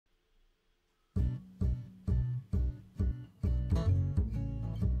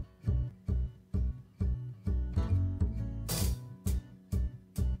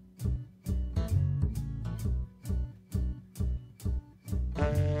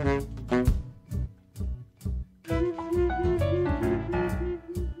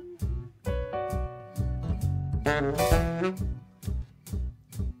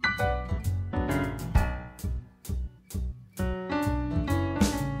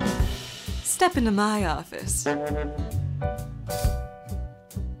Step into my office. I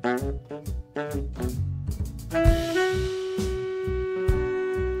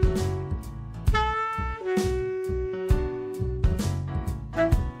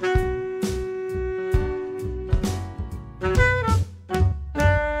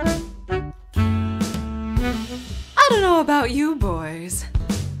don't know about you boys,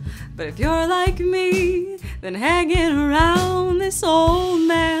 but if you're like me, then hanging around this old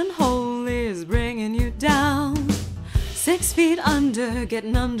man-hole is bringing you down. 6 feet under,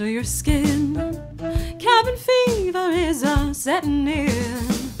 getting under your skin. Cabin fever is setting in.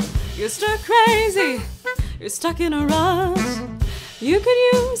 You're stir crazy, you're stuck in a rut. You could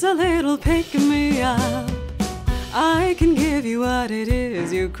use a little pick-me-up. I can give you what it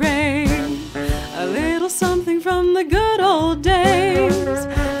is you crave, a little something from the good old days.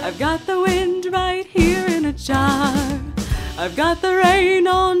 I've got the wind right here in a jar. I've got the rain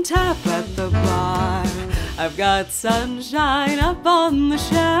on tap at the bar. I've got sunshine up on the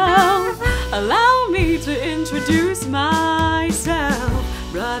shelf. Allow me to introduce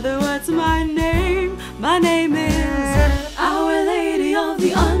myself. Brother, what's my name? My name is Our Lady of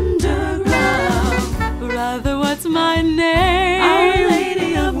the Underground. Brother, what's my name? Our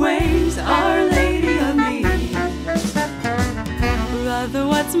Lady of Waves, Our Lady of Me. Brother,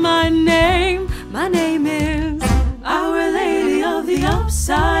 what's my name? My name is Our Lady of the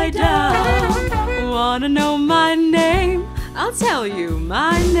Upside Down. Wanna know my name? I'll tell you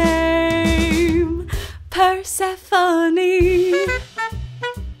my name. Persephone.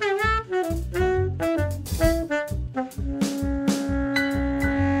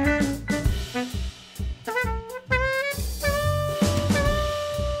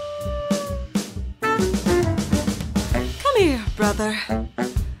 Come here, brother.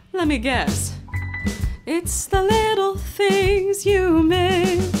 Let me guess. It's the little things you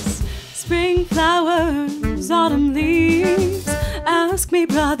miss. Spring flowers, autumn leaves. Ask me,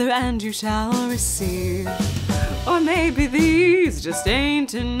 brother, and you shall receive. Or maybe these just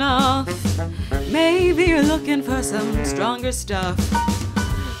ain't enough. Maybe you're looking for some stronger stuff.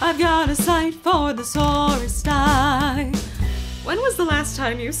 I've got a sight for the sorest eye. When was the last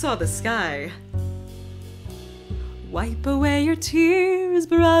time you saw the sky? Wipe away your tears,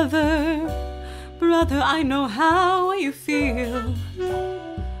 brother. Brother, I know how you feel.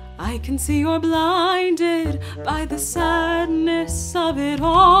 I can see you're blinded by the sadness of it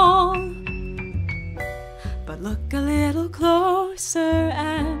all. But look a little closer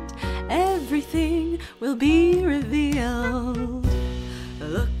and everything will be revealed.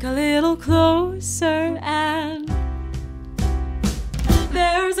 Look a little closer and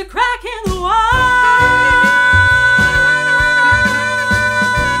there's a crack in the wall.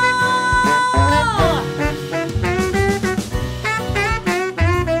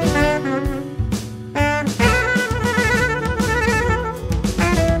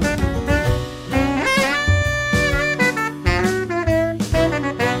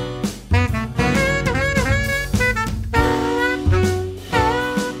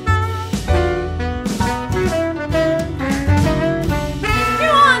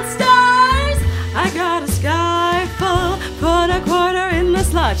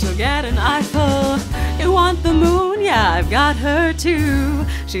 You'll get an eyeful. You want the moon? Yeah, I've got her too.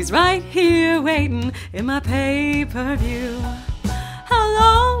 She's right here waiting in my pay-per-view. How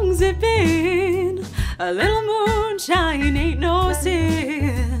long's it been? A little moonshine ain't no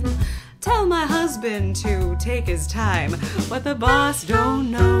sin. Tell my husband to take his time. What the boss don't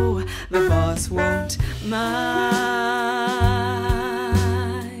know, the boss won't mind.